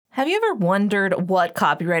Have you ever wondered what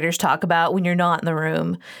copywriters talk about when you're not in the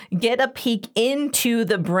room? Get a peek into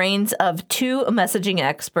the brains of two messaging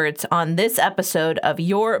experts on this episode of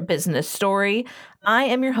Your Business Story. I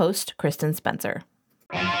am your host, Kristen Spencer.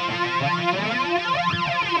 The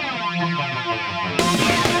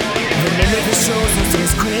name of the show's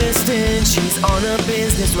is Kristen. She's on a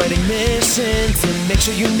business writing mission to make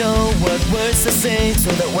sure you know what words to say,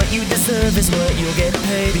 so that what you deserve is what you'll get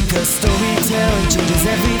paid. Because storytelling changes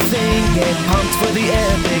everything. Get pumped for the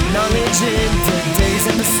epic knowledge in today's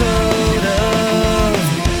episode of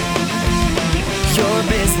Your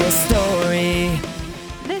Business Story.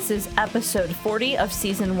 This is episode 40 of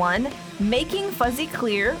season 1, Making Fuzzy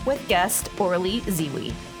Clear with guest Orly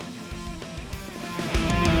Zeewy.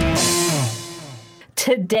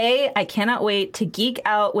 Today, I cannot wait to geek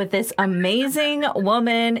out with this amazing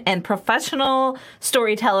woman and professional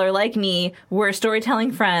storyteller like me. We're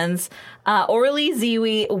storytelling friends. Orly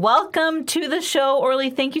Zeewy, welcome to the show. Orly,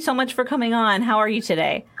 thank you so much for coming on. How are you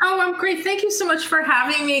today? Oh, I'm great. Thank you so much for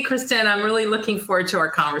having me, Kristen. I'm really looking forward to our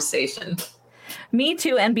conversation. Me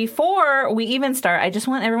too. And before we even start, I just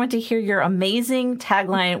want everyone to hear your amazing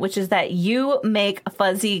tagline, which is that you make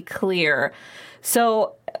fuzzy clear.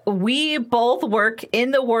 So we both work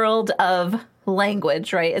in the world of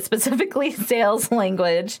language, right? Specifically sales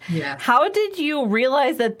language. Yeah. How did you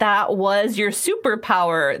realize that that was your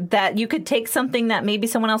superpower, that you could take something that maybe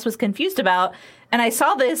someone else was confused about? And I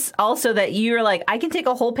saw this also that you're like, I can take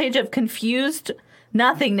a whole page of confused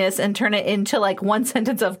nothingness and turn it into like one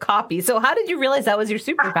sentence of copy. So how did you realize that was your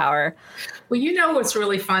superpower? Well, you know what's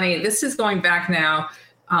really funny? This is going back now.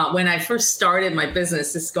 When I first started my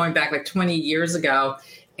business, this is going back like 20 years ago.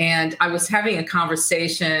 And I was having a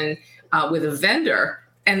conversation with a vendor.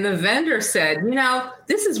 And the vendor said, you know,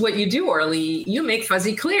 this is what you do, Orly. You make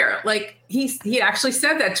fuzzy clear. Like he actually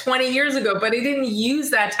said that 20 years ago, but he didn't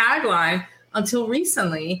use that tagline until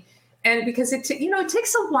recently. And because it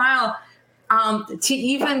takes a while to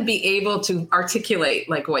even be able to articulate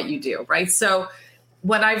like what you do, right? So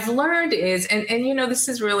what I've learned is, and you know, this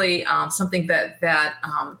is really something that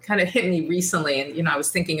kind of hit me recently, and you know, I was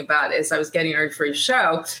thinking about as I was getting ready for your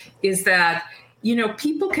show, is that you know,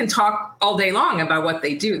 people can talk all day long about what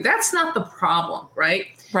they do. That's not the problem, right?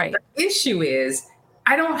 Right. The issue is,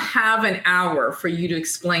 I don't have an hour for you to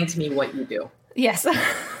explain to me what you do. Yes.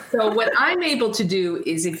 So what I'm able to do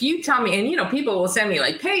is if you tell me, and, you know, people will send me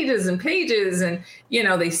like pages and pages and, you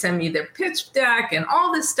know, they send me their pitch deck and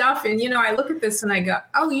all this stuff. And, you know, I look at this and I go,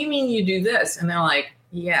 oh, you mean you do this? And they're like,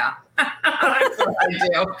 yeah, that's what I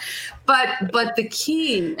do. But the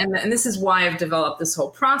key, and this is why I've developed this whole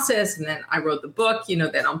process. And then I wrote the book, you know,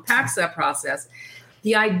 that unpacks that process.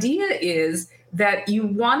 The idea is that you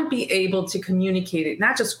want to be able to communicate it,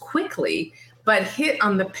 not just quickly, but hit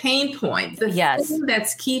on the pain point, the thing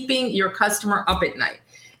that's keeping your customer up at night.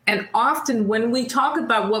 And often when we talk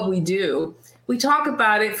about what we do, we talk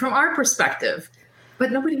about it from our perspective,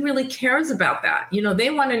 but nobody really cares about that. You know,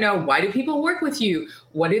 they want to know, why do people work with you?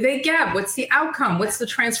 What do they get? What's the outcome? What's the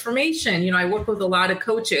transformation? You know, I work with a lot of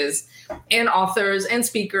coaches and authors and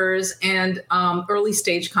speakers and early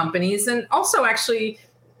stage companies, and also actually,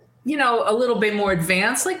 you know, a little bit more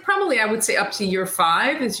advanced, like probably I would say up to year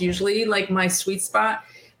 5 is usually like my sweet spot.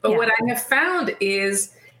 But what I have found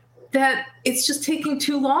is that it's just taking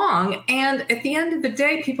too long. And at the end of the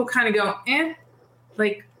day, people kind of go,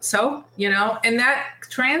 like, so, you know, and that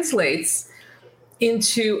translates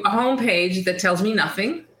into a homepage that tells me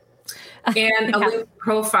nothing and a LinkedIn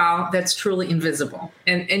profile that's truly invisible.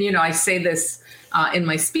 And, you know, I say this in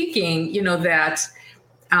my speaking, you know, that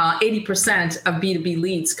 80% of B2B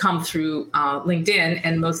leads come through LinkedIn,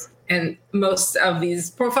 and most of these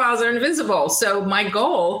profiles are invisible. So my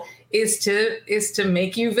goal is to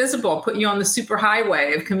make you visible, put you on the super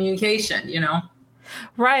highway of communication, you know?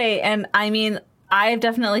 Right. And I mean, I've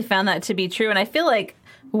definitely found that to be true. And I feel like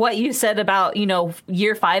what you said about, you know,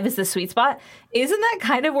 year 5 is the sweet spot. Isn't that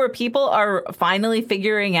kind of where people are finally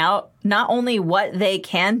figuring out not only what they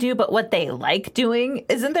can do, but what they like doing?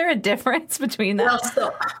 Isn't there a difference between that? Well,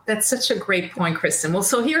 so that's such a great point, Kristen. Well,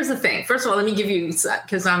 so here's the thing. First of all, let me give you,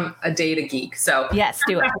 because I'm a data geek. So yes,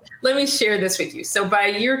 do it. Let me share this with you. So by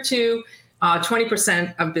year 2,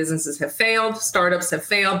 20% of businesses have failed. Startups have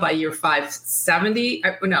failed. By year 5,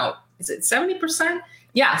 70%? Is it 70%?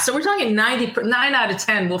 Yeah. So we're talking 9 out of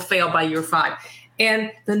 10 will fail by year 5.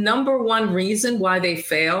 And the number one reason why they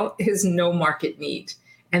fail is no market need.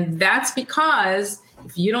 And that's because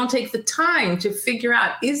if you don't take the time to figure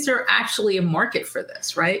out, is there actually a market for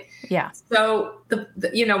this, right? Yeah. So,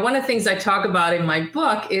 one of the things I talk about in my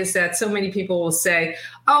book is that so many people will say,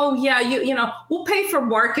 oh, yeah, we'll pay for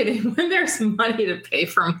marketing when there's money to pay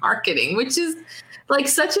for marketing, which is like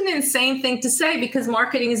such an insane thing to say, because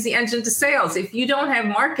marketing is the engine to sales. If you don't have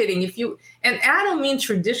marketing, and I don't mean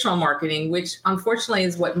traditional marketing, which unfortunately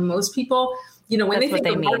is what most people, when That's they think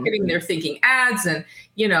of mean. marketing, they're thinking ads and,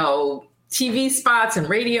 TV spots and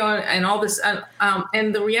radio and all this.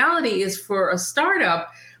 And the reality is, for a startup,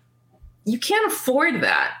 you can't afford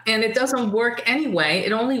that. And it doesn't work anyway.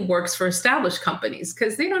 It only works for established companies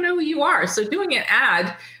because they don't know who you are. So doing an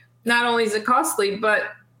ad, not only is it costly, but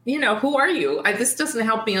who are you? This doesn't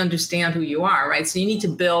help me understand who you are, right? So you need to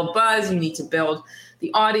build buzz. You need to build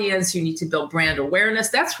the audience. You need to build brand awareness.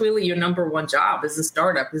 That's really your number one job as a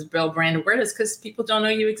startup, is build brand awareness, because people don't know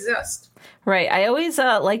you exist. Right. I always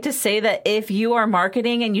like to say that if you are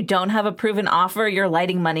marketing and you don't have a proven offer, you're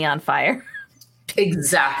lighting money on fire.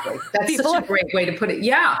 Exactly. That's such a great way to put it.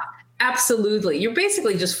 Yeah, absolutely. You're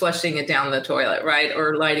basically just flushing it down the toilet, right?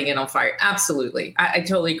 Or lighting it on fire. Absolutely. I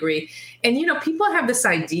totally agree. And, people have this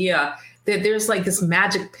idea that there's like this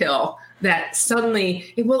magic pill that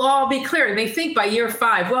suddenly it will all be clear. And they think by year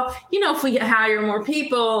 5, well, if we hire more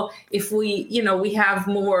people, if we, we have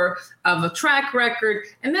more of a track record,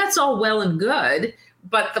 and that's all well and good.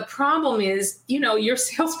 But the problem is, your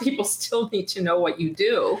salespeople still need to know what you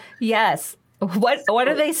do. Yes. What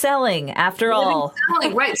are they selling after all?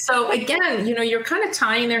 Right. So again, you're kind of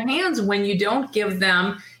tying their hands when you don't give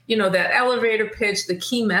them, that elevator pitch, the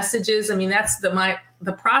key messages. I mean, that's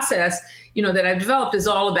the process, that I've developed is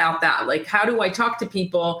all about that. Like, how do I talk to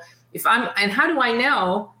people and how do I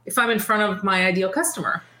know if I'm in front of my ideal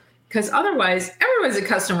customer? Because otherwise, everyone's a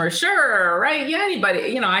customer. Sure. Right. Yeah.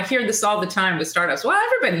 Anybody, I hear this all the time with startups. Well,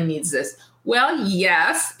 everybody needs this. Well,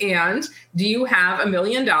 yes. And do you have $1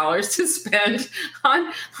 million to spend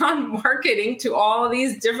on marketing to all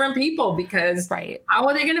these different people? Because how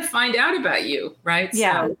are they going to find out about you? Right.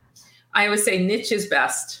 Yeah. So I always say niche is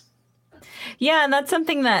best. Yeah, and that's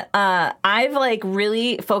something that I've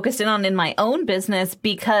really focused in on in my own business,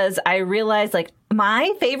 because I realized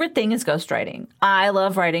my favorite thing is ghostwriting. I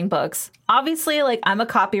love writing books. Obviously, I'm a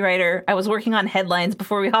copywriter. I was working on headlines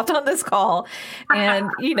before we hopped on this call. And,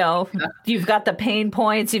 you've got the pain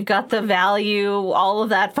points, you've got the value, all of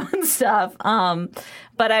that fun stuff.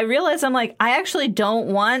 But I realized I actually don't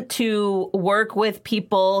want to work with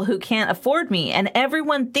people who can't afford me. And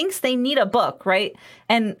everyone thinks they need a book, right?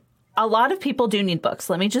 And a lot of people do need books.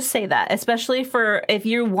 Let me just say that, especially for if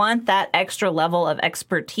you want that extra level of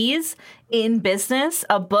expertise in business,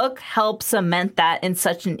 a book helps cement that in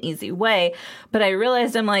such an easy way. But I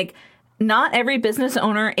realized not every business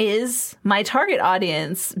owner is my target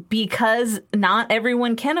audience, because not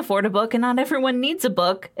everyone can afford a book and not everyone needs a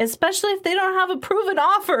book, especially if they don't have a proven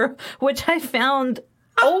offer, which I found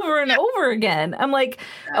over and over again. I'm like,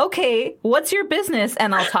 okay, what's your business?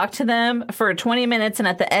 And I'll talk to them for 20 minutes. And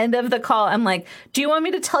at the end of the call, I'm like, do you want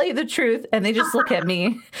me to tell you the truth? And they just look at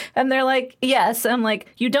me and they're like, yes. I'm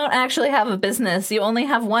like, you don't actually have a business. You only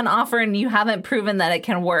have one offer and you haven't proven that it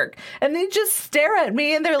can work. And they just stare at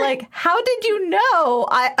me and they're like, how did you know?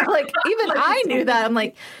 Even I knew that. I'm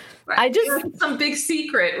like, I just... It's some big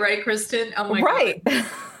secret, right, Kristen? Oh my God.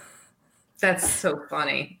 That's so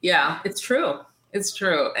funny. Yeah, it's true. It's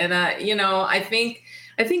true. And, I think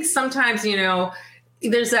sometimes,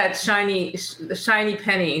 there's that shiny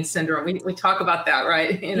penny syndrome. We talk about that,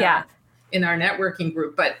 right? In our networking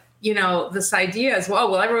group. But, this idea is,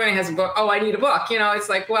 well, everyone has a book. Oh, I need a book. It's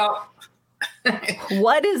like, well.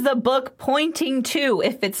 What is the book pointing to?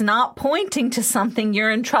 If it's not pointing to something,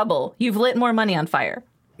 you're in trouble. You've lit more money on fire.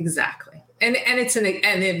 Exactly. And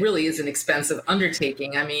it really is an expensive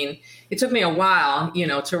undertaking. I mean, it took me a while,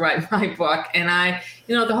 to write my book. And I,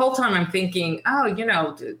 the whole time I'm thinking, oh,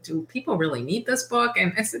 do people really need this book?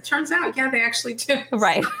 And as it turns out, yeah, they actually do.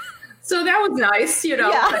 Right. So that was nice,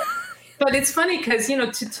 Yeah. But it's funny because,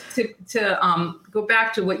 to go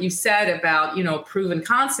back to what you said about, proven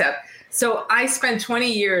concept. So I spent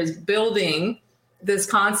 20 years building this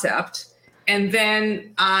concept, and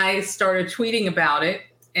then I started tweeting about it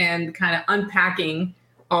and kind of unpacking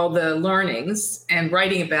all the learnings and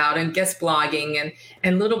writing about and guest blogging.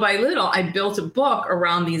 And little by little, I built a book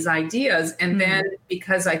around these ideas. And then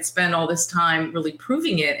because I'd spent all this time really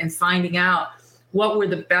proving it and finding out what were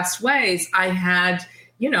the best ways, I had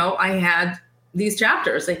these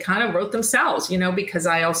chapters. They kind of wrote themselves, because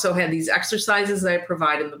I also had these exercises that I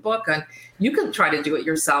provide in the book. And you can try to do it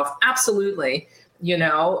yourself. Absolutely.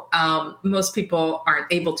 Most people aren't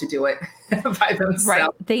able to do it by themselves. Right.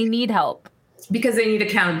 They need help. because they need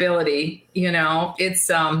accountability. It's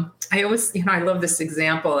I always, I love this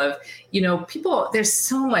example of, people, there's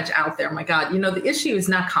so much out there. My God, the issue is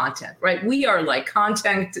not content, right? We are like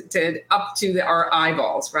content up to our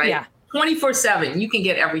eyeballs, right? Yeah. 24/7, you can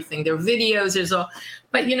get everything. There are videos, there's all,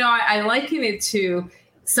 but I liken it to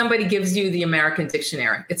somebody gives you the American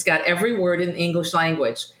dictionary. It's got every word in the English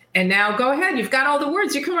language. And now go ahead, you've got all the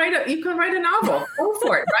words. You can write a novel. Go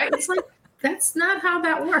for it, right? It's like, that's not how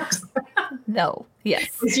that works. No. Yes.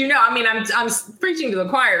 I'm preaching to the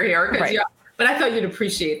choir here, right. But I thought you'd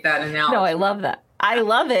appreciate that analogy. No, I love that. I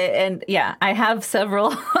love it. And yeah, I have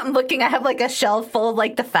several. I have like a shelf full of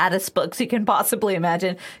like the fattest books you can possibly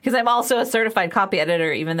imagine, because I'm also a certified copy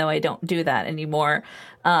editor, even though I don't do that anymore.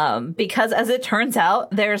 Because as it turns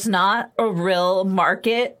out, there's not a real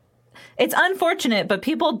market. It's unfortunate, but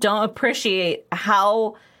people don't appreciate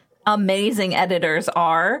how amazing editors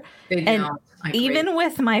are. And even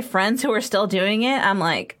with my friends who are still doing it, I'm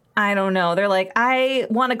like, I don't know. They're like, I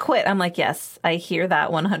want to quit. I'm like, yes, I hear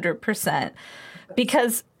that 100%.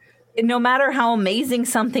 Because no matter how amazing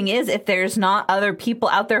something is, if there's not other people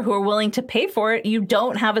out there who are willing to pay for it, you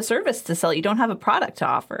don't have a service to sell. You don't have a product to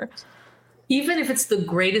offer. Even if it's the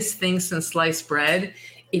greatest thing since sliced bread,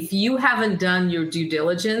 if you haven't done your due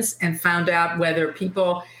diligence and found out whether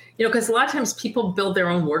people, because a lot of times people build their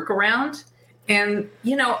own workaround and,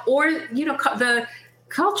 the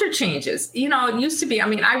culture changes. It used to be,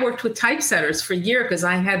 I worked with typesetters for a year because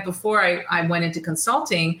before I went into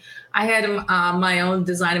consulting, I had my own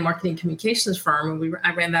design and marketing communications firm, and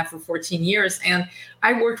I ran that for 14 years. And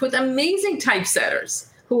I worked with amazing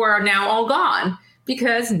typesetters who are now all gone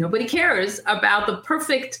because nobody cares about the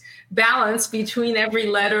perfect balance between every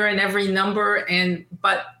letter and every number.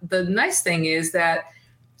 But the nice thing is that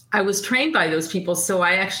I was trained by those people, so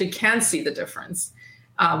I actually can see the difference.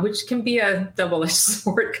 Which can be a double-edged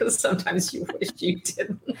sword because sometimes you wish you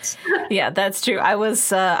didn't. Yeah, that's true. I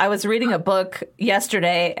was reading a book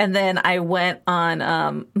yesterday, and then I went on,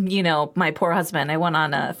 my poor husband. I went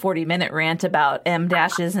on a 40-minute rant about M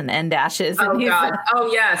dashes and N dashes. Oh, God.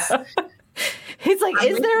 Oh, yes. He's like,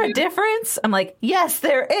 is there a difference? I'm like, yes,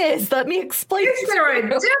 there is. Let me explain. Is there a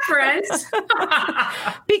difference?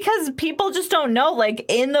 Because people just don't know. Like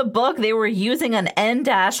in the book, they were using an N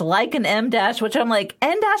dash like an M dash, which I'm like,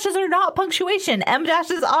 N dashes are not punctuation. M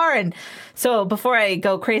dashes are. And so before I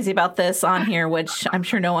go crazy about this on here, which I'm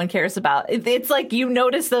sure no one cares about, it's like you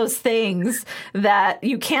notice those things that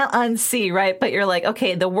you can't unsee, right? But you're like,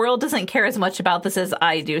 okay, the world doesn't care as much about this as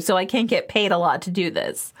I do, so I can't get paid a lot to do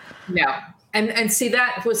this. Yeah. And see,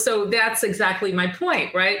 that's exactly my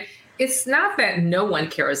point, right? It's not that no one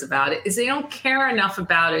cares about it, is they don't care enough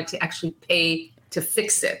about it to actually pay to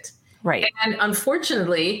fix it. Right. And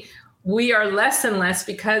unfortunately, we are less and less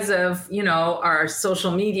because of, our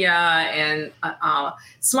social media and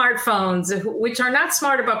smartphones, which are not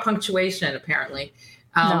smart about punctuation, apparently.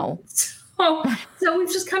 No. So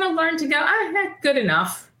we've just kind of learned to go, good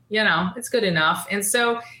enough. It's good enough. And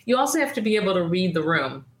so you also have to be able to read the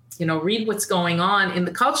room. Read what's going on in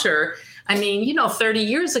the culture. 30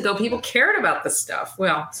 years ago, people cared about this stuff.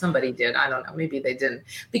 Well, somebody did. I don't know. Maybe they didn't,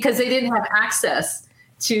 because they didn't have access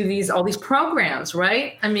to all these programs,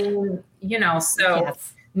 right? So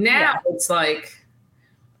yes. Now it's like,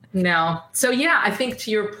 no. So yeah, I think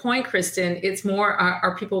to your point, Kristen, it's more,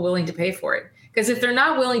 are people willing to pay for it? Because if they're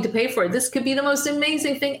not willing to pay for it, this could be the most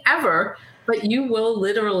amazing thing ever, but you will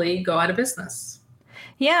literally go out of business.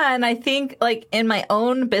 Yeah, and I think like in my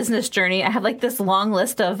own business journey, I have like this long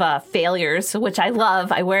list of failures, which I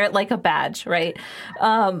love. I wear it like a badge, right?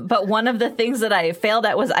 But one of the things that I failed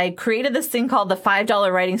at was I created this thing called the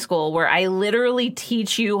 $5 Writing School, where I literally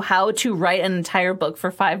teach you how to write an entire book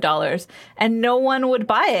for $5, and no one would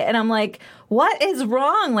buy it. And I'm like, what is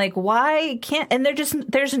wrong? Like, why can't? And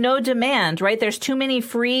there's no demand, right? There's too many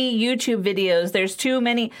free YouTube videos. There's too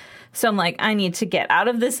many. So I'm like, I need to get out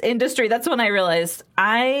of this industry. That's when I realized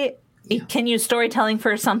I can use storytelling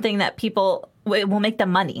for something that people will make them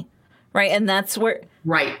money, right? And that's where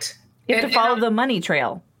you have to follow the money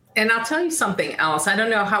trail. And I'll tell you something else. I don't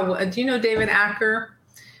know do you know David Acker?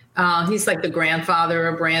 He's like the grandfather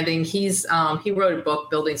of branding. He wrote a book,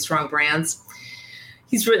 Building Strong Brands.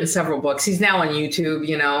 He's written several books. He's now on YouTube,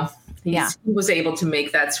 He was able to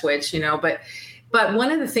make that switch, But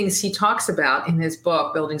one of the things he talks about in his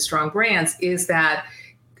book, Building Strong Brands, is that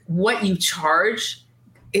what you charge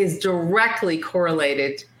is directly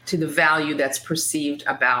correlated to the value that's perceived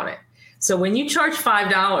about it. So when you charge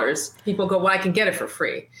 $5, people go, well, I can get it for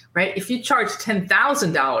free, right? If you charge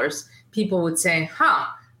 $10,000, people would say,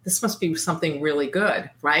 this must be something really good,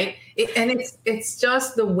 right? And it's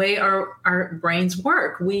just the way our brains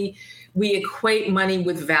work. We equate money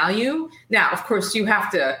with value. Now, of course, you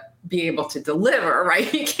have to be able to deliver,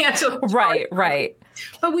 right? You can't just right.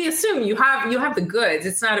 But we assume you have the goods.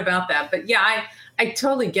 It's not about that. But yeah, I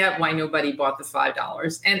totally get why nobody bought the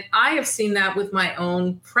 $5. And I have seen that with my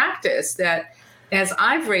own practice, that as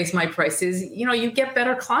I've raised my prices, you get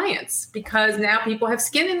better clients because now people have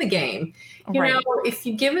skin in the game. You know, if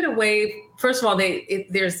you give it away, first of all,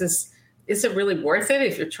 there's this, is it really worth it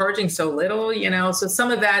if you're charging so little? So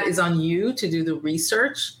some of that is on you to do the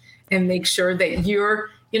research and make sure that you're,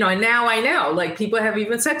 and now I know, like, people have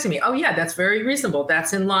even said to me, oh yeah, that's very reasonable.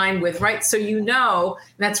 That's in line with, right. So,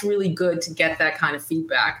 that's really good to get that kind of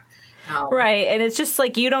feedback. Right. And it's just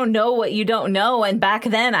like, you don't know what you don't know. And back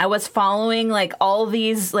then I was following like all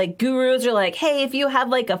these like gurus are like, hey, if you have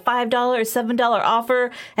like a $5, $7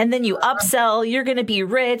 offer and then you upsell, you're going to be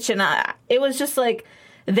rich. And it was just like,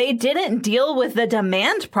 they didn't deal with the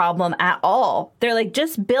demand problem at all. They're like,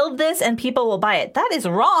 just build this and people will buy it. That is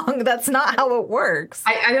wrong. That's not how it works.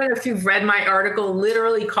 I don't know if you've read my article,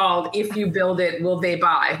 literally called, If You Build It, Will They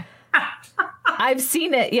Buy? I've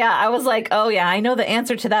seen it. Yeah. I was like, oh yeah, I know the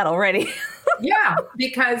answer to that already. Yeah,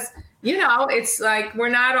 because, it's like, we're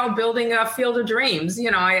not all building a Field of Dreams.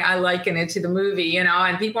 I liken it to the movie,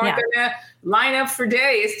 and people aren't going to line up for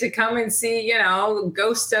days to come and see,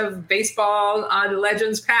 Ghost of Baseball on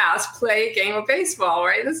Legends Past play a game of baseball,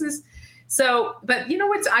 right? But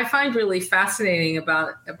what I find really fascinating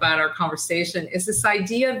about our conversation is this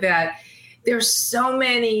idea that there's so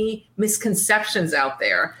many misconceptions out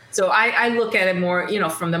there. So I look at it more,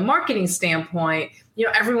 from the marketing standpoint.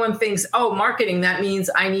 Everyone thinks, oh, marketing, that means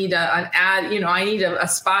I need an ad, I need a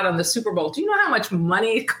spot on the Super Bowl. Do you know how much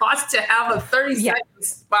money it costs to have a 30-second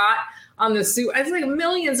spot on the Super? It's like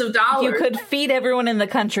millions of dollars. You could feed everyone in the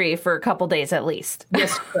country for a couple days at least.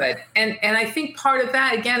 Yes, you could. And I think part of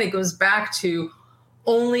that, again, it goes back to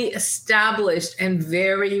only established and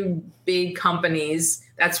very big companies.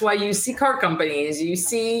 That's why you see car companies, you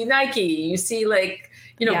see Nike, you see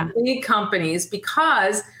big companies,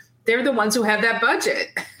 because they're the ones who have that budget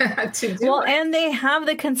to do it. And they have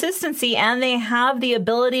the consistency and they have the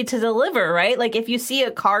ability to deliver, right? Like, if you see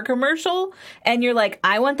a car commercial and you're like,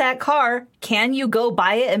 I want that car, can you go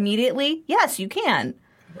buy it immediately? Yes, you can.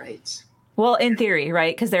 Right. Well, in theory,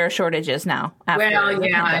 right? Because there are shortages now. I know.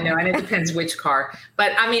 And it depends which car.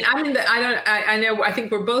 But I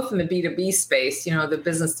think we're both in the B2B space, the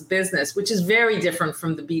business to business, which is very different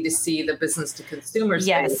from the B2C, the business to consumer space.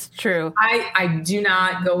 Yes, true. I do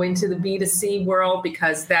not go into the B2C world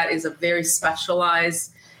because that is a very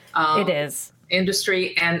specialized it is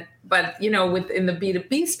industry. But within the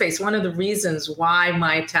B2B space, one of the reasons why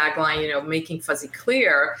my tagline, making fuzzy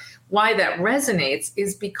clear, why that resonates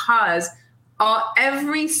is because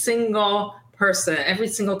every single person, every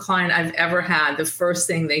single client I've ever had, the first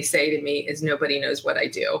thing they say to me is, nobody knows what I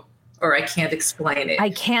do, or I can't explain it.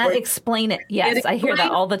 I can't explain it. Yes, I hear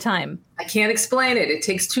that all the time. I can't explain it. It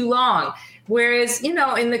takes too long. Whereas, in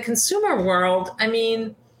the consumer world,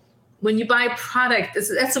 when you buy a product,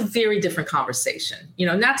 that's a very different conversation.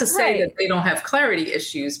 Not to say that they don't have clarity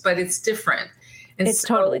issues, but it's different. And it's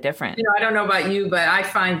totally different. I don't know about you, but I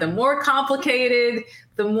find the more complicated,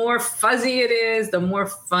 the more fuzzy it is, the more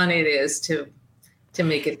fun it is to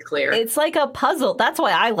make it clear. It's like a puzzle. That's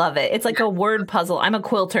why I love it. It's like a word puzzle. I'm a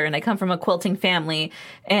quilter and I come from a quilting family,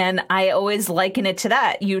 and I always liken it to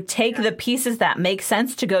that. You take the pieces that make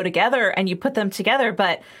sense to go together and you put them together.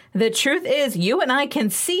 But the truth is, you and I can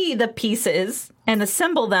see the pieces and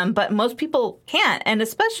assemble them, but most people can't. And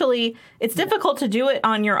especially, it's difficult to do it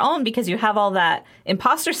on your own because you have all that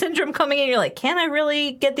imposter syndrome coming in. You're like, can I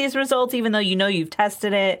really get these results, even though you've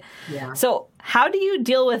tested it? Yeah. So how do you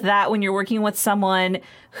deal with that when you're working with someone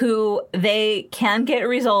who they can get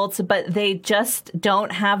results, but they just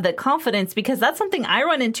don't have the confidence? Because that's something I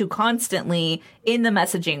run into constantly in the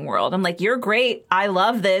messaging world. I'm like, you're great. I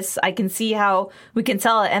love this. I can see how we can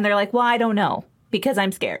sell it. And they're like, well, I don't know because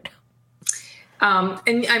I'm scared.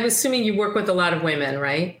 And I'm assuming you work with a lot of women,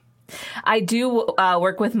 right? I do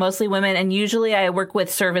work with mostly women, and usually I work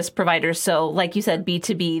with service providers. So like you said,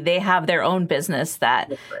 B2B, they have their own business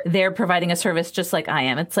that they're providing a service just like I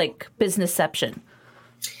am. It's like businessception.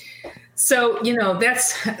 So,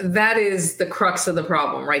 that is the crux of the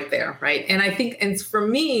problem right there, right? And I think, and for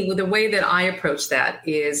me, the way that I approach that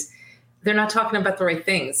is they're not talking about the right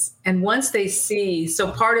things. And once they see, so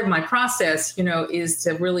part of my process, is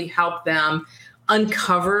to really help them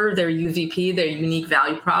uncover their UVP, their unique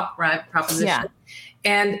value proposition. Yeah.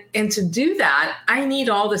 And to do that, I need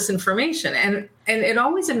all this information. And it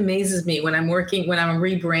always amazes me when I'm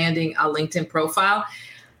rebranding a LinkedIn profile,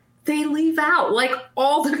 they leave out like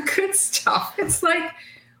all the good stuff. It's like,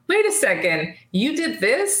 wait a second, you did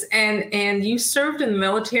this and you served in the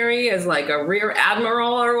military as like a rear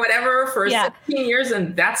admiral or whatever for 16 years,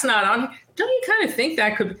 and that's not on. Don't you kind of think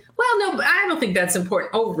that could, well, no, but I don't think that's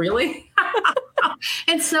important. Oh, really?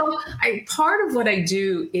 And so part of what I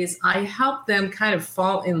do is I help them kind of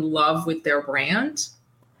fall in love with their brand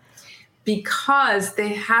because they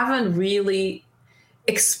haven't really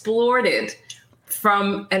explored it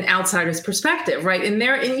from an outsider's perspective, right? In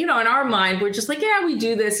our mind, we're just like, yeah, we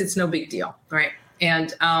do this. It's no big deal, right?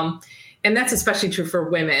 And that's especially true for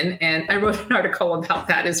women. And I wrote an article about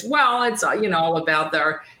that as well. It's all about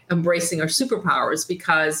their embracing our superpowers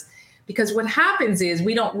because what happens is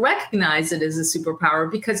we don't recognize it as a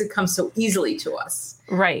superpower because it comes so easily to us.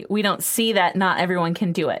 Right. We don't see that not everyone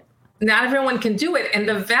can do it. Not everyone can do it. And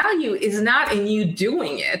the value is not in you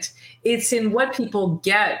doing it. It's in what people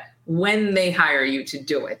get when they hire you to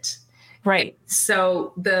do it. Right.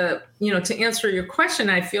 So to answer your question,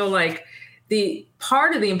 I feel like the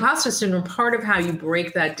part of the imposter syndrome, part of how you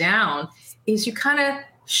break that down is you kind of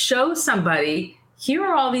show somebody, here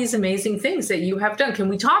are all these amazing things that you have done. Can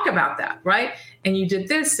we talk about that? Right. And you did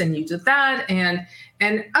this and you did that. And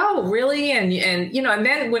oh, really? And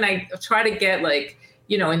then when I try to get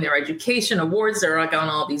in their education awards, they're like on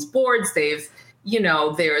all these boards, they're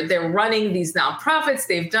running these nonprofits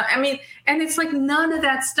they've done. And it's like none of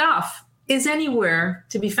that stuff is anywhere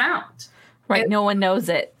to be found. Right. No one knows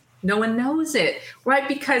it. No one knows it. Right.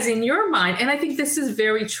 Because in your mind, and I think this is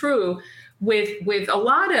very true with a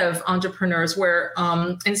lot of entrepreneurs where,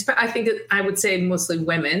 and I think I would say mostly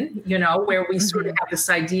women, where we sort of have this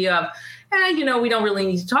idea of, we don't really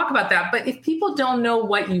need to talk about that. But if people don't know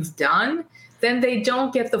what you've done, then they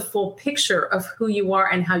don't get the full picture of who you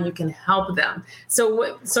are and how you can help them. So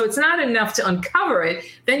it's not enough to uncover it.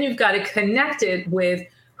 Then you've got to connect it with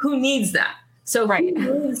who needs that. So right.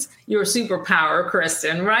 Who needs your superpower,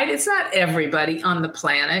 Kristen, right? It's not everybody on the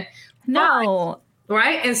planet. No.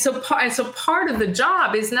 Right. And so part of the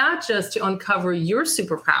job is not just to uncover your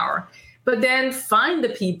superpower, but then find the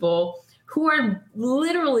people who are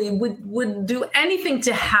literally would do anything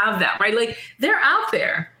to have that, right? Like they're out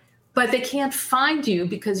there, but they can't find you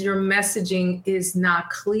because your messaging is not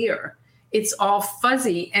clear. It's all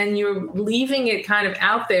fuzzy and you're leaving it kind of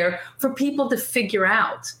out there for people to figure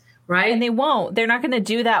out, right? And they won't. They're not going to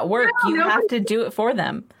do that work. You have to do it for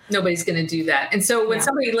them. Nobody's going to do that. And so when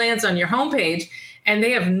somebody lands on your homepage and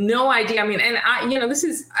they have no idea,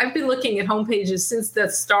 I've been looking at homepages since the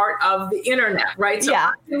start of the internet, right? So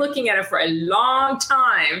I've been looking at it for a long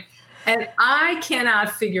time. And I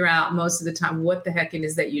cannot figure out most of the time what the heck it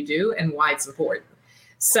is that you do and why it's important.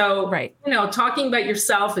 So, talking about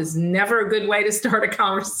yourself is never a good way to start a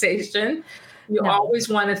conversation. You always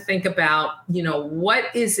want to think about, what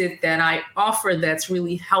is it that I offer that's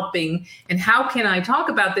really helping? And how can I talk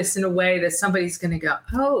about this in a way that somebody's going to go,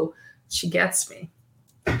 oh, she gets me.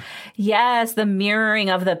 Yes, the mirroring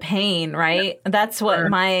of the pain, right? That's what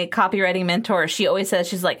my copywriting mentor, she always says,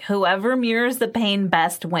 she's like, whoever mirrors the pain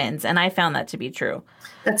best wins. And I found that to be true.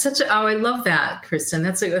 That's I love that, Kristen.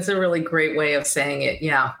 That's a really great way of saying it.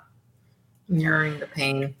 Yeah. Mirroring the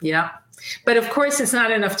pain. Yeah. But of course, it's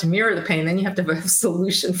not enough to mirror the pain. Then you have to have a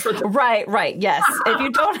solution for the Right. Yes. If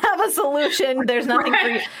you don't have a solution, there's nothing for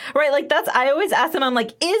you. Right. Like I always ask them, I'm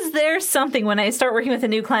like, is there something when I start working with a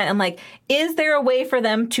new client, I'm like, is there a way for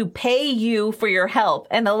them to pay you for your help?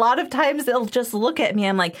 And a lot of times they'll just look at me.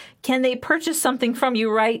 I'm like, can they purchase something from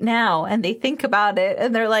you right now? And they think about it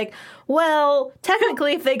and they're like, well,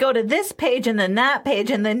 technically, if they go to this page and then that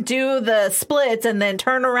page and then do the splits and then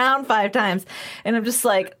turn around 5 times. And I'm just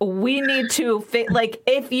like, we need to,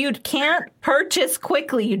 if you can't purchase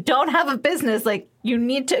quickly, you don't have a business, you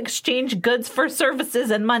need to exchange goods for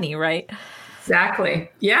services and money, right? Exactly.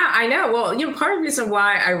 Yeah, I know. Well, part of the reason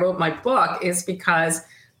why I wrote my book is because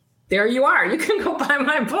there you are. You can go buy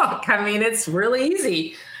my book. It's really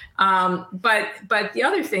easy. But the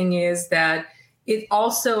other thing is that it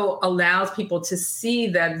also allows people to see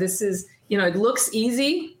that this is, it looks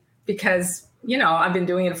easy because, I've been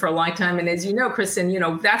doing it for a long time. And as you know, Kristen,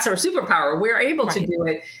 that's our superpower. We're able to do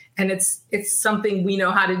it. And it's something we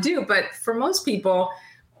know how to do. But for most people,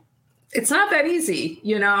 it's not that easy,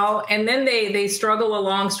 and then they struggle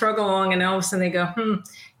along. And all of a sudden they go,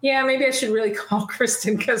 maybe I should really call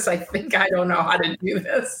Kristen because I think I don't know how to do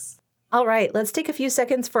this. All right, let's take a few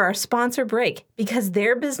seconds for our sponsor break because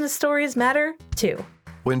their business stories matter too.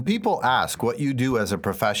 When people ask what you do as a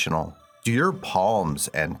professional, do your palms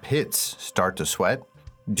and pits start to sweat?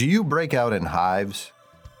 Do you break out in hives?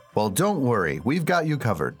 Well, don't worry, we've got you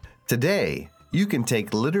covered. Today, you can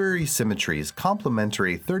take Literary Symmetry's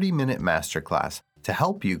complimentary 30-minute masterclass to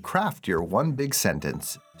help you craft your one big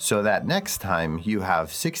sentence so that next time you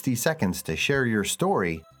have 60 seconds to share your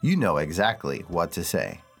story, you know exactly what to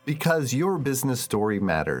say. Because your business story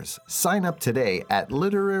matters. Sign up today at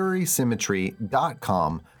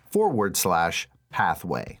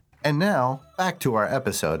literarysymmetry.com/pathway. And now, back to our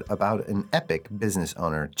episode about an epic business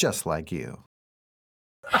owner just like you.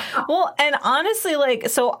 Well, and honestly,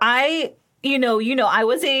 so I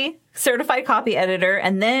was a certified copy editor,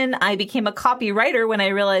 and then I became a copywriter when I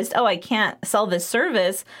realized, I can't sell this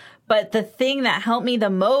service. But the thing that helped me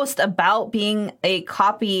the most about being a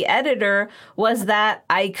copy editor was that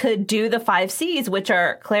I could do the 5 C's, which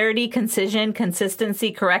are clarity, concision,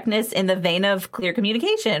 consistency, correctness, in the vein of clear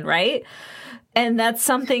communication, right? And that's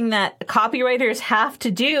something that copywriters have to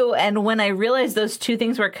do. And when I realized those two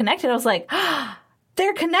things were connected, I was like,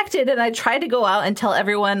 they're connected. And I tried to go out and tell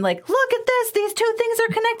everyone, look at this. These two things are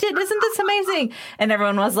connected. Isn't this amazing? And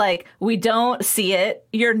everyone was like, we don't see it.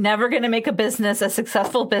 You're never going to make a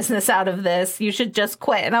successful business out of this. You should just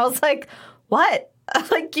quit. And I was like, what?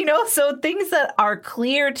 So things that are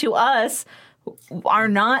clear to us are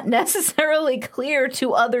not necessarily clear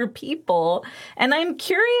to other people. And I'm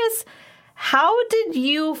curious, how did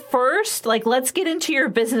you first, let's get into your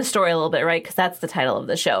business story a little bit, right? Because that's the title of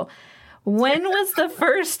the show. When was the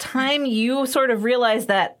first time you sort of realized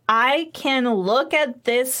that I can look at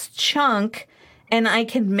this chunk and I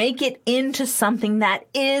can make it into something that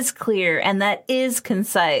is clear and that is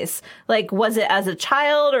concise? Was it as a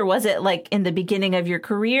child, or was it in the beginning of your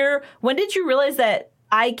career? When did you realize that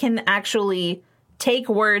I can actually take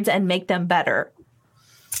words and make them better?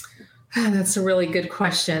 That's a really good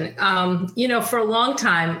question. For a long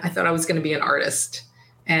time, I thought I was going to be an artist.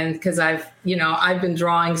 And because I've been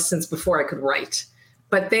drawing since before I could write,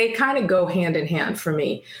 but they kind of go hand in hand for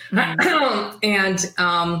me. Mm-hmm. And,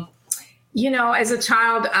 as a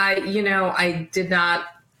child, I did not,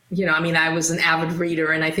 I was an avid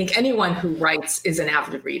reader, and I think anyone who writes is an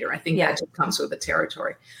avid reader. I think that just comes with the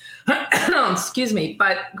territory. Excuse me.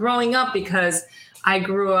 But growing up, because I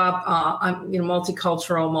grew up,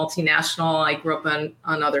 multicultural, multinational. I grew up in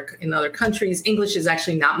other countries. English is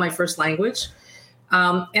actually not my first language.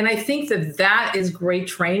 And I think that is great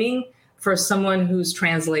training for someone who's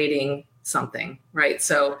translating something, right?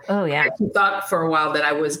 So I thought for a while that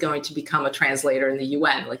I was going to become a translator in the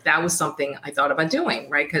UN. That was something I thought about doing,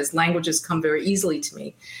 right? Because languages come very easily to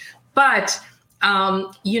me. But,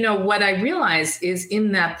 what I realized is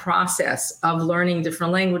in that process of learning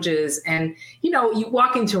different languages, and, you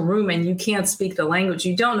walk into a room and you can't speak the language.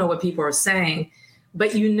 You don't know what people are saying,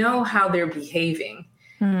 but you know how they're behaving.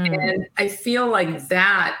 And I feel like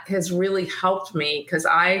that has really helped me because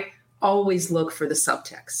I always look for the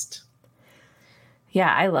subtext.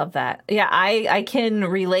 Yeah, I love that. Yeah, I can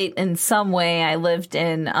relate in some way. I lived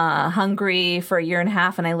in Hungary for 1.5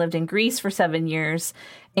 years, and I lived in Greece for 7 years.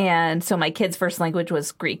 And so my kid's first language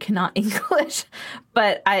was Greek, not English.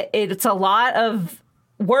 But it's a lot of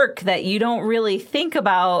work that you don't really think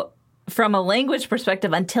about from a language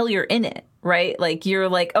perspective until you're in it, right? You're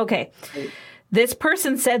like, okay, this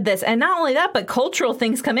person said this. And not only that, but cultural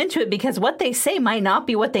things come into it because what they say might not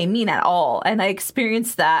be what they mean at all. And I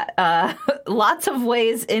experienced that lots of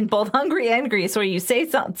ways in both Hungary and Greece, where you say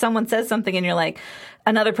someone says something and you're like,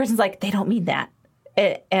 another person's like, they don't mean that.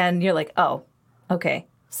 And you're like, oh, okay.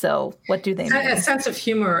 So what do they mean? A sense of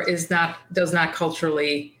humor does not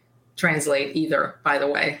culturally translate either, by the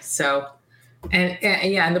way. So, and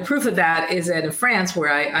the proof of that is that in France, where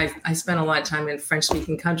I spent a lot of time in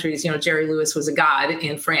French-speaking countries, Jerry Lewis was a god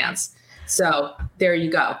in France. So there you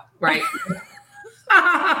go, right?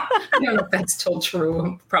 I don't know if that's still true.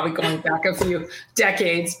 I'm probably going back a few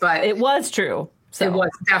decades, but it was true. So. It was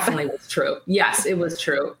definitely was true. Yes, it was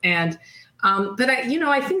true. And but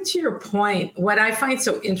I think to your point, what I find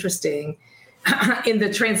so interesting in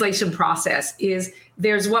the translation process is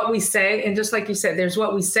there's what we say. And just like you said, there's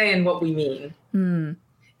what we say and what we mean. Mm.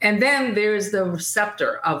 And then there's the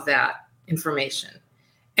receptor of that information.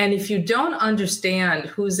 And if you don't understand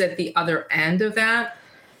who's at the other end of that,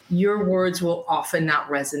 your words will often not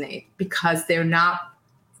resonate because they're not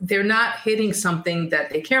hitting something that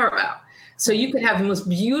they care about. So you could have the most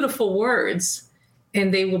beautiful words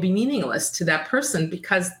and they will be meaningless to that person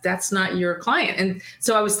because that's not your client. And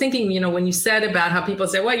so I was thinking, when you said about how people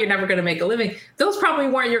say, well, you're never going to make a living, those probably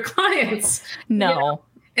weren't your clients. No.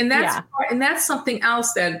 And that's something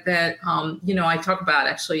else that I talk about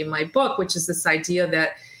actually in my book, which is this idea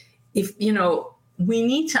that if, we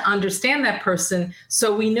need to understand that person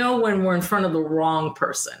so we know when we're in front of the wrong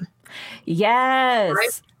person. Yes.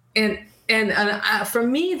 Right? And for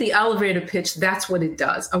me, the elevator pitch, that's what it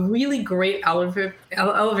does. A really great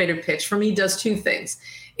elevator pitch for me does two things.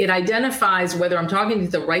 It identifies whether I'm talking to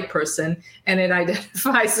the right person, and it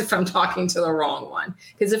identifies if I'm talking to the wrong one.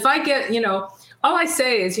 Because if I get, all I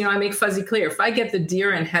say is, I make fuzzy clear. If I get the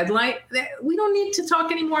deer in headlight, we don't need to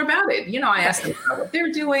talk anymore about it. I ask them about what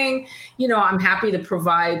they're doing. I'm happy to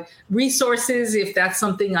provide resources if that's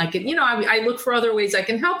something I can, I look for other ways I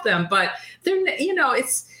can help them. But they're,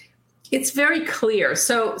 it's very clear.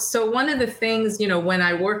 So one of the things, when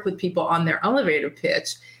I work with people on their elevator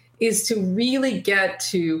pitch is to really get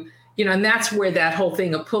to, and that's where that whole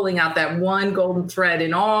thing of pulling out that one golden thread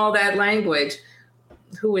in all that language.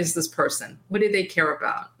 Who is this person? What do they care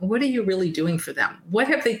about? What are you really doing for them? What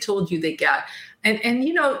have they told you they get? And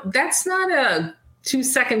that's not a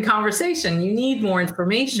 2-second conversation. You need more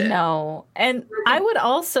information. No. And I would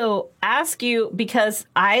also ask you, because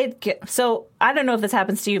I don't know if this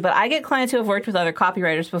happens to you, but I get clients who have worked with other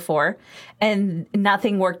copywriters before and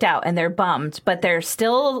nothing worked out and they're bummed, but they're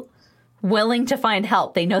still willing to find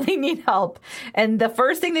help. They know they need help. And the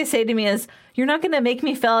first thing they say to me is, "You're not going to make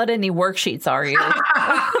me fill out any worksheets, are you?"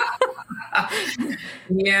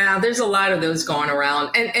 Yeah, there's a lot of those going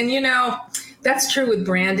around. And that's true with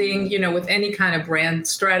branding, with any kind of brand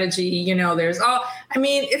strategy,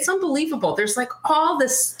 it's unbelievable. There's like all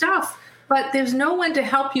this stuff, but there's no one to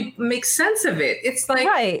help you make sense of it. It's like,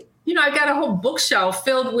 right. I got a whole bookshelf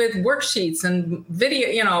filled with worksheets and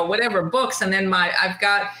video, whatever books. And then I've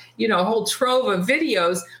got, a whole trove of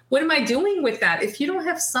videos. What am I doing with that? If you don't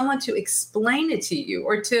have someone to explain it to you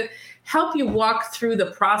or to help you walk through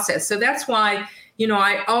the process. So that's why,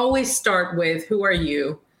 I always start with, who are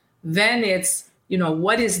you? Then it's,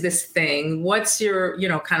 what is this thing? What's your,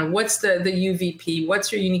 what's the UVP?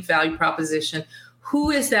 What's your unique value proposition?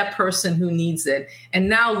 Who is that person who needs it? And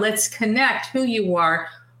now let's connect who you are,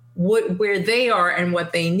 where they are and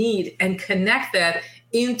what they need, and connect that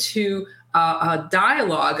into a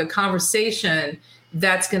dialogue, a conversation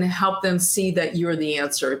that's going to help them see that you're the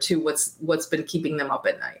answer to what's been keeping them up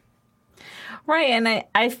at night. Right. And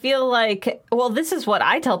I feel like, well, this is what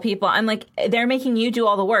I tell people. I'm like, they're making you do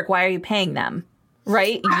all the work. Why are you paying them?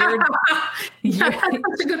 Right. That's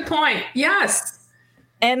such a good point. Yes.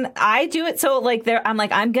 And I do it so I'm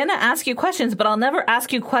like, I'm going to ask you questions, but I'll never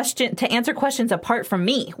ask you to answer questions apart from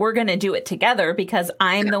me. We're going to do it together because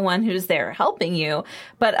I'm the one who's there helping you.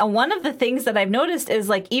 But one of the things that I've noticed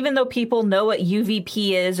is even though people know what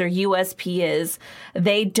UVP is or USP is,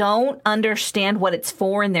 they don't understand what it's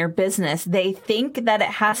for in their business. They think that it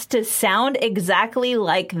has to sound exactly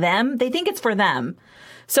like them. They think it's for them.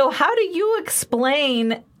 So how do you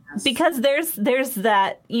explain, because there's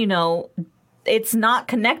that, it's not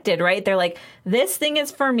connected, right? They're like, this thing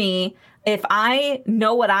is for me. If I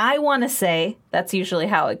know what I want to say, that's usually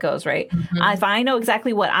how it goes, right? Mm-hmm. If I know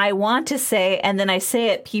exactly what I want to say and then I say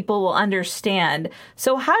it, people will understand.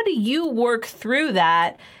 So how do you work through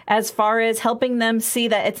that as far as helping them see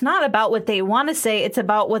that it's not about what they want to say, it's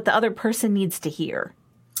about what the other person needs to hear?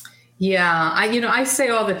 Yeah, I say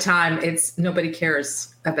all the time, nobody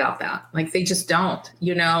cares about that. They just don't,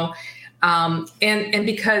 and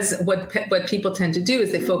because what people tend to do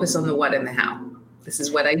is they focus on the what and the how. This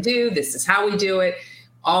is what I do. This is how we do it.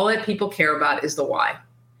 All that people care about is the why.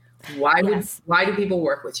 Why do people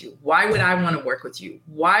work with you? Why would I want to work with you?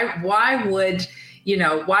 Why would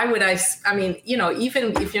I mean,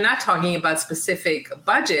 even if you're not talking about specific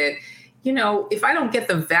budget, if I don't get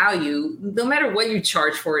the value, no matter what you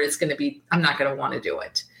charge for it, I'm not going to want to do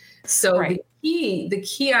it. So right. The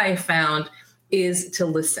key I found is to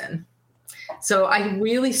listen. So I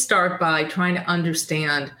really start by trying to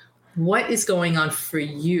understand what is going on for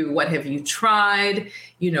you. What have you tried?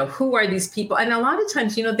 Who are these people? And a lot of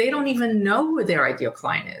times, they don't even know who their ideal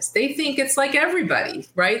client is. They think it's like everybody,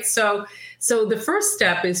 right? So the first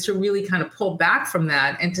step is to really kind of pull back from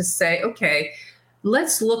that and to say, okay,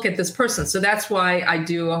 let's look at this person. So that's why I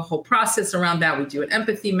do a whole process around that. We do an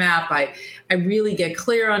empathy map. I really get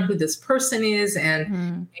clear on who this person is.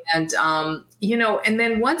 And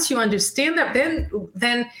then once you understand that,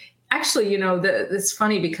 then actually, it's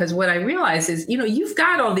funny because what I realize is, you've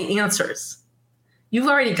got all the answers. You've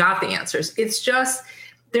already got the answers. It's just,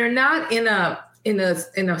 they're not in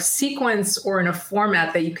a sequence or in a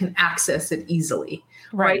format that you can access it easily.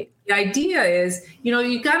 Right. The idea is,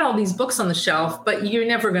 you've got all these books on the shelf, but you're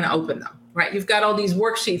never going to open them, right? You've got all these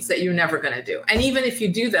worksheets that you're never going to do. And even if you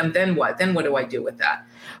do them, then what? Then what do I do with that?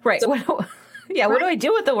 Right. So, what do I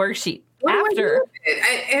do with the worksheet? What do I do after. with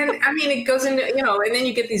it? And I mean, it goes into, and then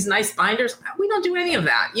you get these nice binders. We don't do any of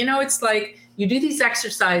that. It's like you do these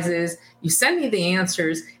exercises, you send me the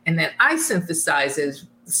answers, and then I synthesize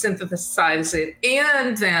it,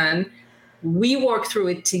 and then we work through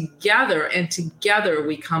it together, and together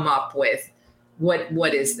we come up with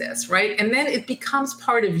what is this, right? And then it becomes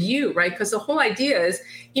part of you, right? Because the whole idea is,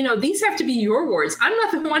 these have to be your words. I'm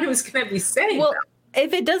not the one who's going to be saying them.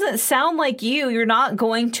 If it doesn't sound like you're not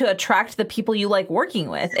going to attract the people you like working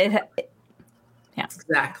with. Yeah.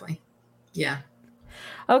 Exactly. Yeah.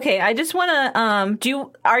 Okay. I just want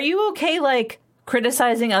to, are you okay, like,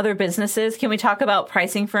 criticizing other businesses? Can we talk about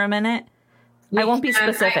pricing for a minute? I won't be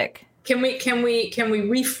specific. Can we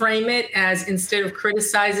reframe it as, instead of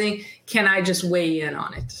criticizing, can I just weigh in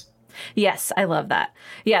on it? Yes, I love that.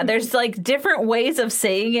 Yeah, there's like different ways of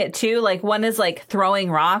saying it too. Like one is like throwing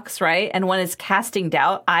rocks, right? And one is casting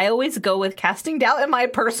doubt. I always go with casting doubt in my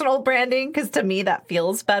personal branding because to me that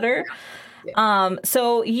feels better. Yeah.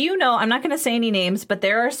 So, I'm not going to say any names, but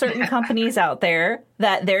there are certain companies out there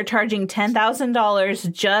that they're charging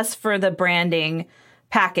 $10,000 just for the branding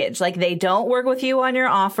package. Like they don't work with you on your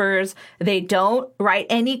offers. They don't write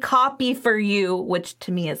any copy for you, which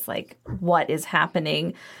to me is like, what is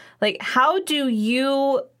happening? Like, how do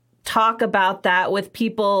you talk about that with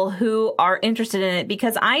people who are interested in it?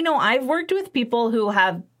 Because I know I've worked with people who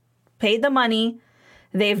have paid the money,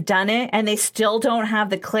 they've done it, and they still don't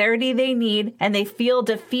have the clarity they need, and they feel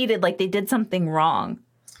defeated, like they did something wrong.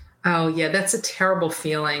 Oh, yeah, that's a terrible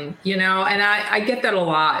feeling, and I get that a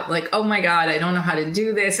lot. Like, oh, my God, I don't know how to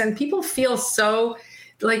do this. And people feel so,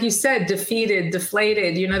 like you said, defeated,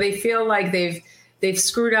 deflated. They feel like they've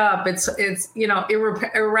screwed up. It's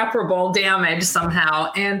irreparable damage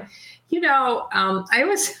somehow. And, I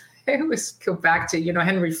always go back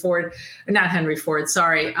to,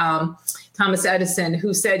 Thomas Edison,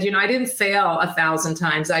 who said, I didn't fail 1,000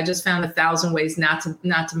 times. I just found 1,000 ways not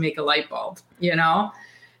to make a light bulb,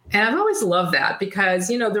 And I've always loved that because,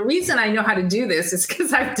 the reason I know how to do this is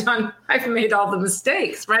because I've made all the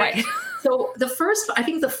mistakes, right? So the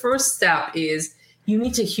first step is you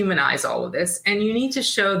need to humanize all of this, and you need to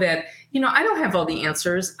show that, I don't have all the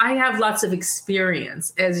answers. I have lots of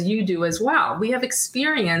experience, as you do as well. We have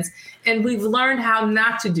experience, and we've learned how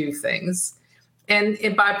not to do things. And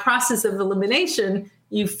by process of elimination,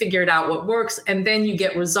 you figured out what works, and then you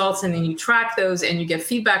get results, and then you track those, and you get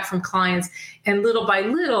feedback from clients. And little by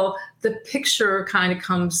little, the picture kind of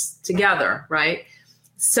comes together, right?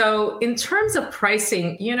 So in terms of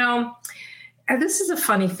pricing, and this is a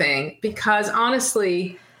funny thing because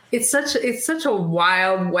honestly, it's such a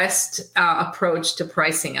Wild West approach to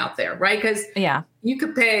pricing out there, right? Because you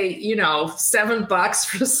could pay, $7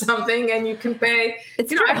 for something, and you can pay.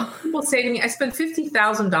 People say to me, "I spent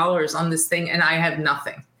 $50,000 on this thing, and I have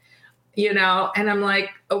nothing." And I'm like,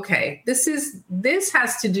 okay, this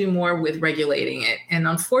has to do more with regulating it, and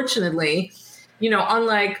unfortunately,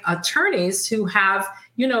 unlike attorneys who have.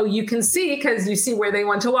 You can see because you see where they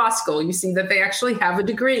went to law school. You see that they actually have a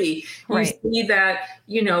degree. Right. You see that,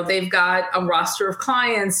 they've got a roster of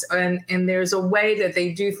clients and there's a way that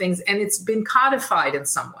they do things and it's been codified in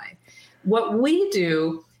some way. What we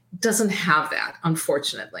do doesn't have that,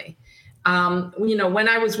 unfortunately. When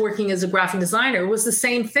I was working as a graphic designer, it was the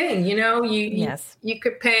same thing. You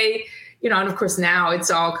could pay, and of course now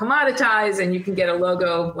it's all commoditized and you can get a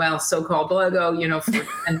logo, so-called logo, for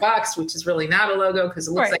 $10, which is really not a logo because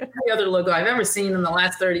it looks like every other logo I've ever seen in the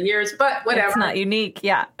last 30 years, but whatever. It's not unique.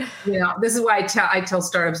 Yeah. This is why I tell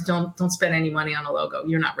startups, don't spend any money on a logo.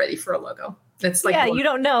 You're not ready for a logo. That's like, you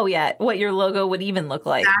don't know yet what your logo would even look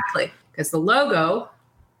like. Exactly. Because the logo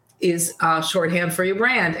is shorthand for your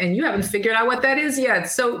brand and you haven't figured out what that is yet.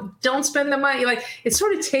 So don't spend the money. Like it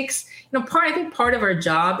sort of takes, I think part of our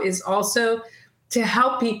job is also to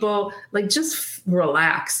help people like just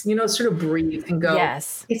relax, sort of breathe and go,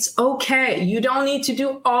 yes, it's okay. You don't need to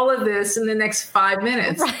do all of this in the next 5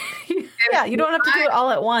 minutes. Right. Yeah, you don't have to do it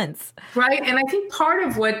all at once. Right. And I think part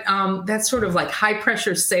of what that's sort of like high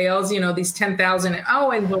pressure sales, these 10,000,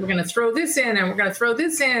 and we're going to throw this in and we're going to throw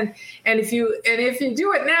this in. And if you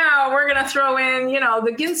do it now, we're going to throw in,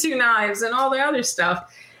 the Ginsu knives and all the other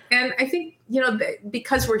stuff. And I think,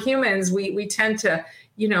 because we're humans, we tend to,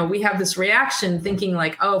 we have this reaction thinking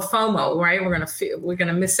like, oh, FOMO, right? We're going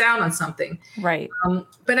to miss out on something. Right.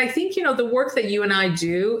 But I think, the work that you and I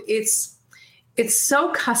do, it's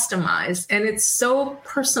so customized and it's so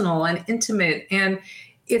personal and intimate. And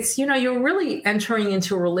it's, you're really entering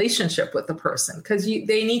into a relationship with the person because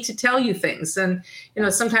they need to tell you things. And,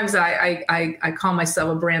 sometimes I call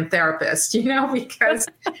myself a brand therapist,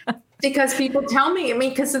 because people tell me,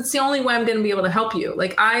 because it's the only way I'm going to be able to help you.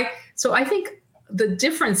 Like So I think the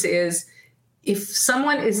difference is if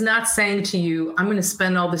someone is not saying to you, I'm going to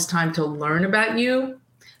spend all this time to learn about you,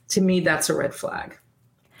 to me, that's a red flag.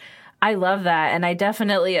 I love that. And I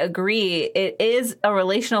definitely agree. It is a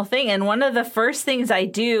relational thing. And one of the first things I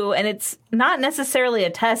do, and it's not necessarily a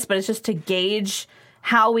test, but it's just to gauge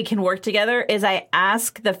how we can work together, is I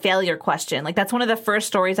ask the failure question. Like, that's one of the first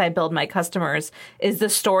stories I build my customers, is the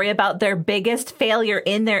story about their biggest failure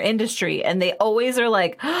in their industry. And they always are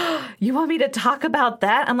like, oh, you want me to talk about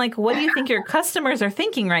that? I'm like, what do you think your customers are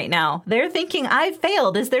thinking right now? They're thinking, I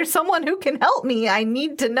failed. Is there someone who can help me? I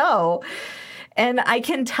need to know. And I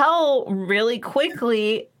can tell really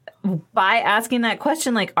quickly by asking that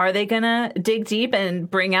question, like, are they going to dig deep and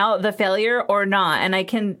bring out the failure or not? And I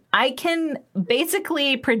can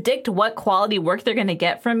basically predict what quality work they're going to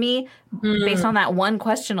get from me based on that one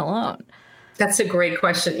question alone. That's a great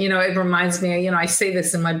question. It reminds me, I say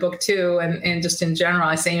this in my book too, and just in general,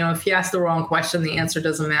 I say, if you ask the wrong question, the answer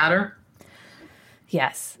doesn't matter.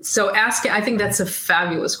 Yes. So I think that's a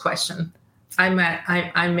fabulous question.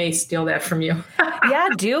 I may steal that from you. Yeah,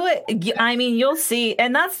 do it. I mean, you'll see.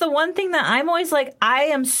 And that's the one thing that I'm always like, I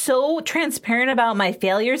am so transparent about my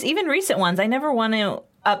failures, even recent ones. I never want to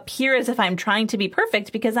appear as if I'm trying to be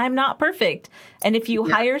perfect, because I'm not perfect. And if you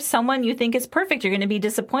hire someone you think is perfect, you're going to be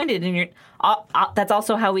disappointed. And that's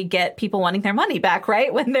also how we get people wanting their money back,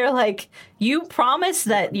 right? When they're like, you promised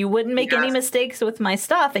that you wouldn't make any mistakes with my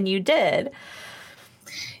stuff, and you did.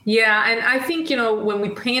 Yeah. And I think, when we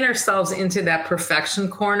paint ourselves into that perfection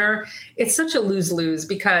corner, it's such a lose-lose,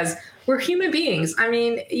 because we're human beings. I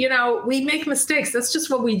mean, we make mistakes. That's just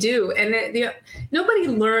what we do. And nobody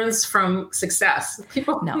learns from success. We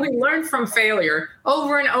learn from failure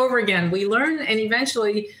over and over again. We learn, and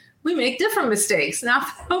eventually we make different mistakes.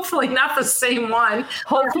 Hopefully not the same one.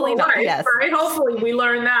 Hopefully not. Yes. Right? Hopefully we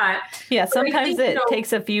learn that. Yeah. Sometimes it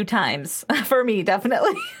takes a few times for me,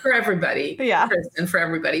 definitely. For everybody. Yeah. And for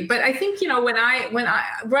everybody. But I think, when I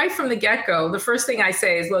right from the get-go, the first thing I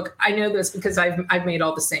say is, look, I know this because I've made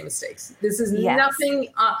all the same mistakes. This is nothing.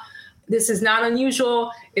 This is not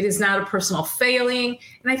unusual. It is not a personal failing.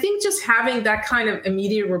 And I think just having that kind of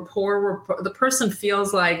immediate rapport where the person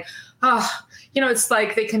feels like, it's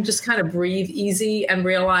like they can just kind of breathe easy and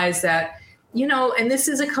realize that, and this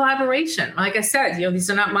is a collaboration. Like I said, these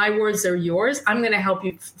are not my words, they're yours. I'm going to help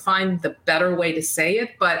you find the better way to say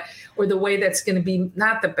it, or the way that's going to be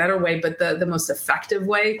not the better way, but the most effective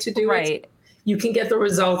way to do it. You can get the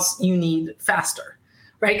results you need faster,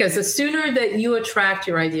 right? Because the sooner that you attract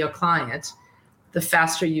your ideal client, the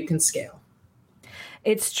faster you can scale.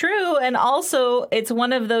 It's true. And also, it's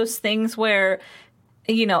one of those things where,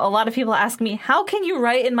 a lot of people ask me, how can you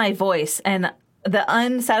write in my voice? And the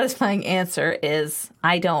unsatisfying answer is,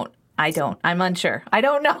 I don't. I'm unsure. I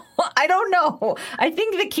don't know. I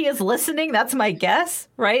think the key is listening. That's my guess,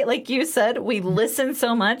 right? Like you said, we listen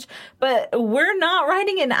so much, but we're not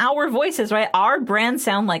writing in our voices, right? Our brands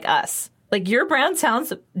sound like us. Like, your brand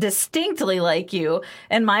sounds distinctly like you,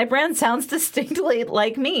 and my brand sounds distinctly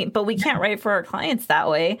like me, but we can't write for our clients that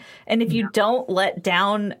way. And if you don't let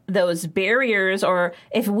down those barriers, or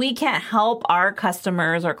if we can't help our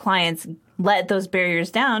customers or clients let those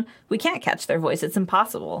barriers down, we can't catch their voice. It's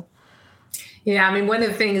impossible. Yeah. I mean, one of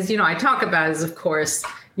the things, I talk about is, of course,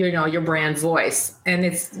 your brand voice, and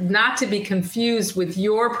it's not to be confused with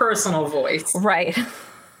your personal voice. Right.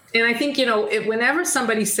 And I think, whenever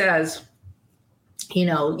somebody says, you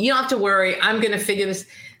don't have to worry, I'm going to figure this.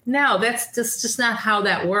 No, that's just not how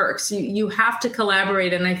that works. You have to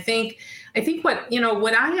collaborate. And I think what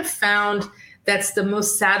I have found that's the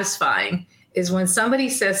most satisfying is when somebody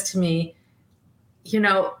says to me,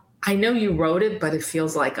 I know you wrote it, but it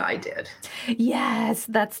feels like I did. Yes,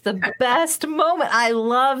 that's the best moment. I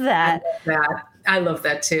love that. I love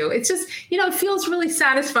that too. It's just, it feels really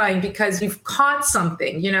satisfying because you've caught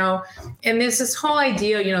something, and there's this whole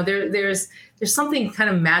idea, there's something kind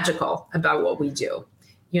of magical about what we do.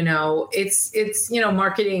 It's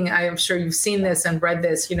marketing. I am sure you've seen this and read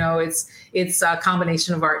this, it's a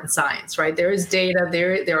combination of art and science, right? There is data,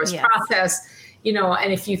 there is process,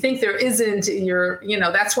 and if you think there isn't,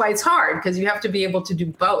 that's why it's hard, because you have to be able to do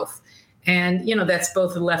both. And, that's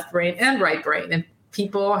both the left brain and right brain. And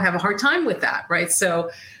people have a hard time with that, right? So,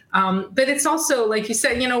 but it's also, like you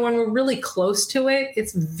said, when we're really close to it,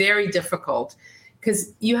 it's very difficult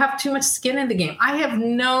because you have too much skin in the game. I have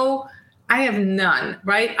none,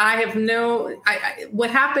 right?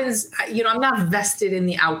 What happens, I'm not vested in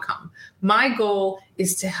the outcome. My goal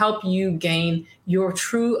is to help you gain your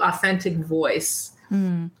true, authentic voice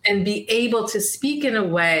and be able to speak in a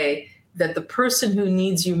way that the person who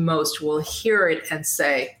needs you most will hear it and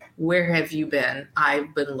say, where have you been?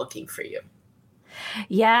 I've been looking for you.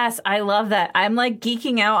 Yes, I love that. I'm like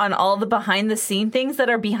geeking out on all the behind the scene things that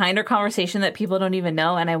are behind our conversation that people don't even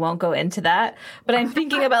know, and I won't go into that. But I'm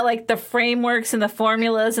thinking about like the frameworks and the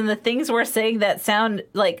formulas and the things we're saying that sound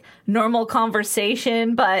like normal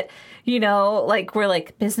conversation, but like we're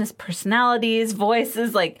like business personalities,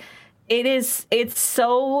 voices, like it's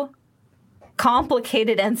so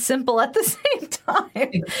complicated and simple at the same time.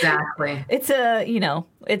 Exactly.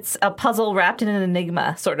 It's a puzzle wrapped in an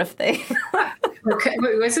enigma sort of thing.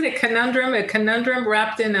 Wasn't it conundrum? A conundrum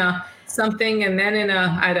wrapped in a something and then in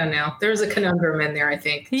a, I don't know. There's a conundrum in there, I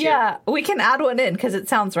think. Too. Yeah, we can add one in because it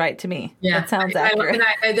sounds right to me. Yeah. It sounds accurate.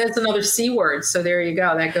 There's another C word. So there you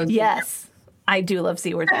go. That goes. Yes. I do love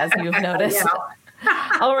C words, as you've noticed.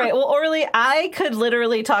 All right. Well, Orly, I could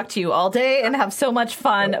literally talk to you all day and have so much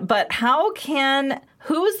fun, but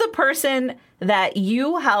who's the person that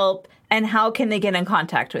you help and how can they get in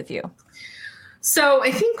contact with you? So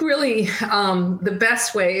I think really the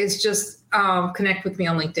best way is just connect with me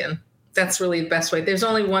on LinkedIn. That's really the best way. There's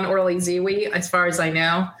only one Orly Zeewy, as far as I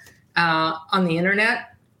know, on the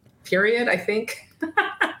internet, period, I think.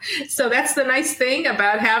 So that's the nice thing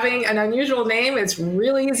about having an unusual name. It's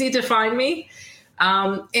really easy to find me.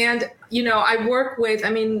 And, I work with,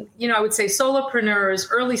 I would say solopreneurs,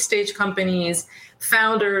 early stage companies,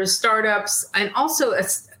 founders, startups, and also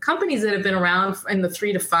companies that have been around in the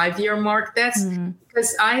 3 to 5 year mark. That's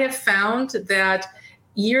because I have found that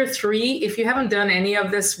year 3, if you haven't done any of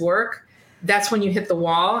this work, that's when you hit the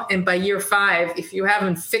wall. And by year 5, if you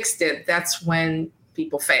haven't fixed it, that's when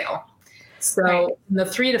people fail. So in the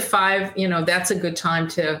 3 to 5, that's a good time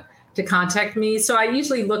to contact me. So I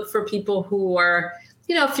usually look for people who are,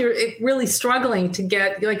 if you're really struggling to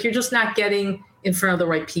get, like you're just not getting in front of the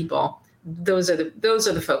right people. Those are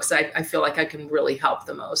the folks I feel like I can really help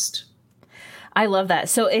the most. I love that.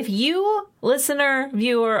 So if you, listener,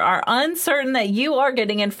 viewer, are uncertain that you are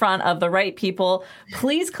getting in front of the right people,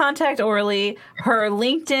 please contact Orly. Her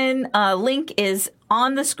LinkedIn link is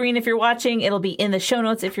on the screen if you're watching. It'll be in the show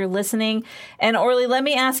notes if you're listening. And Orly, let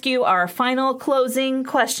me ask you our final closing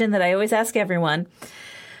question that I always ask everyone.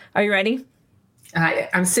 Are you ready?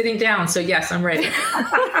 I'm sitting down, so yes, I'm ready.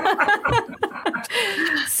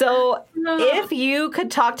 So if you could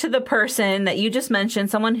talk to the person that you just mentioned,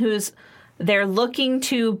 someone they're looking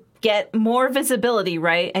to get more visibility,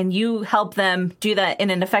 right? And you help them do that in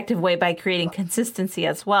an effective way by creating consistency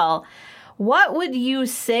as well. What would you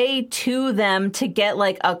say to them to get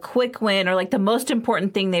like a quick win or like the most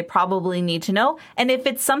important thing they probably need to know? And if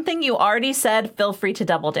it's something you already said, feel free to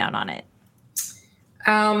double down on it.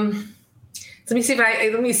 Let me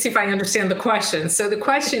see if I understand the question. So the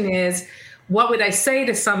question is, what would I say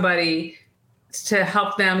to somebody to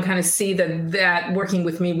help them kind of see that working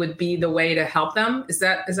with me would be the way to help them? Is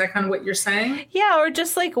that kind of what you're saying? Yeah, or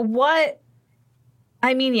just like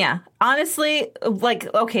yeah. Honestly,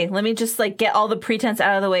 like, okay, let me just like get all the pretense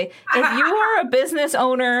out of the way. If you are a business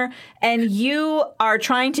owner and you are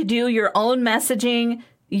trying to do your own messaging,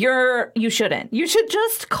 you shouldn't. You should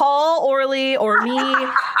just call Orly or me.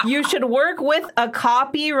 You should work with a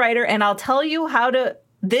copywriter, and I'll tell you how to.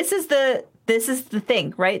 This is the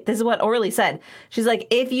thing, right? This is what Orly said. She's like,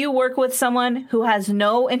 if you work with someone who has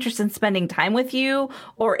no interest in spending time with you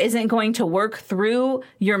or isn't going to work through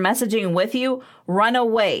your messaging with you, run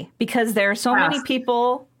away, because there are so many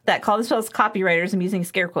people that call themselves copywriters. I'm using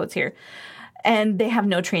scare quotes here. And they have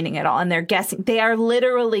no training at all. And they're guessing. They are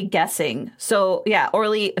literally guessing. So, yeah,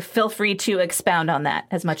 Orly, feel free to expound on that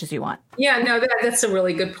as much as you want. Yeah, no, that's a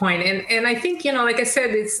really good point. And I think, like I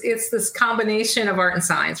said, it's this combination of art and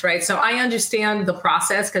science, right? So I understand the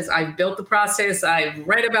process because I've built the process. I've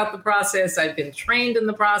read about the process. I've been trained in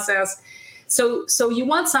the process. So you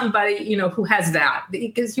want somebody, who has that,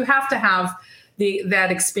 because you have to have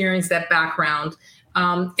that experience, that background.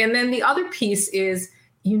 And then the other piece is,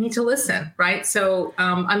 you need to listen, right? So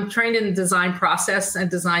I'm trained in design process and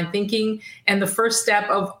design thinking. And the first step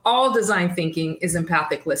of all design thinking is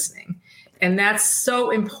empathic listening. And that's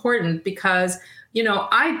so important because,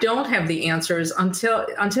 I don't have the answers until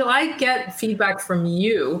I get feedback from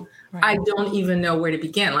you. Right. I don't even know where to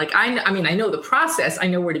begin. Like, I know the process. I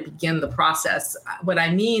know where to begin the process. What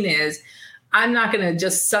I mean is I'm not going to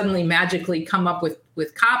just suddenly magically come up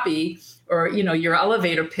with copy or, your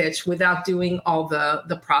elevator pitch without doing all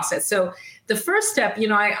the process. So the first step,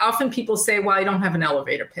 people say, well, I don't have an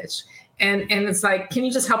elevator pitch. And it's like, can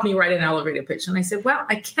you just help me write an elevator pitch? And I said, well,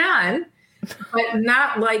 I can, but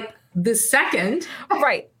not like this second.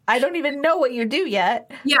 Right. I don't even know what you do yet.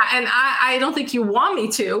 Yeah. And I don't think you want me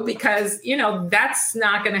to because, that's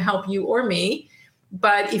not going to help you or me.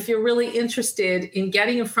 But if you're really interested in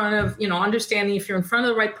getting in front of, understanding if you're in front of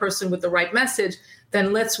the right person with the right message,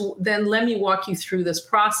 then let me walk you through this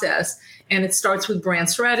process. And it starts with brand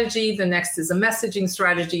strategy. The next is a messaging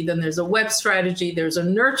strategy. Then there's a web strategy. There's a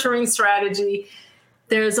nurturing strategy.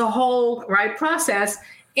 There's a whole process.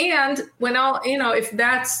 And if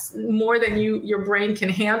that's more than your brain can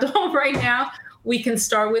handle right now, we can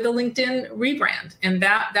start with a LinkedIn rebrand. And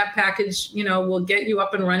that package, will get you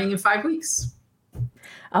up and running in 5 weeks.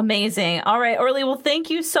 Amazing. All right, Orly, well, thank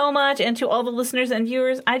you so much. And to all the listeners and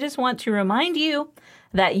viewers, I just want to remind you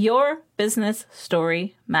that your business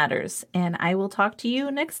story matters. And I will talk to you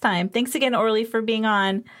next time. Thanks again, Orly, for being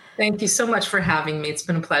on. Thank you so much for having me. It's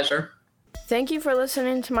been a pleasure. Thank you for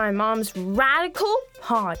listening to my mom's radical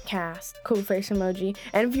podcast. Cool face emoji.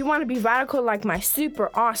 And if you want to be radical like my super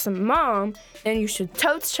awesome mom, then you should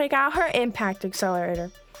totes check out her Impact Accelerator.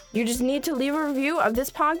 You just need to leave a review of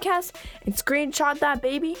this podcast and screenshot that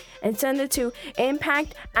baby and send it to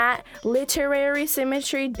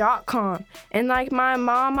impact@literarysymmetry.com. And like my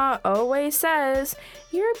mama always says,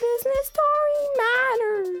 your business story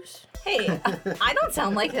matters. Hey, I don't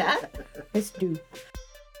sound like that. Let's do.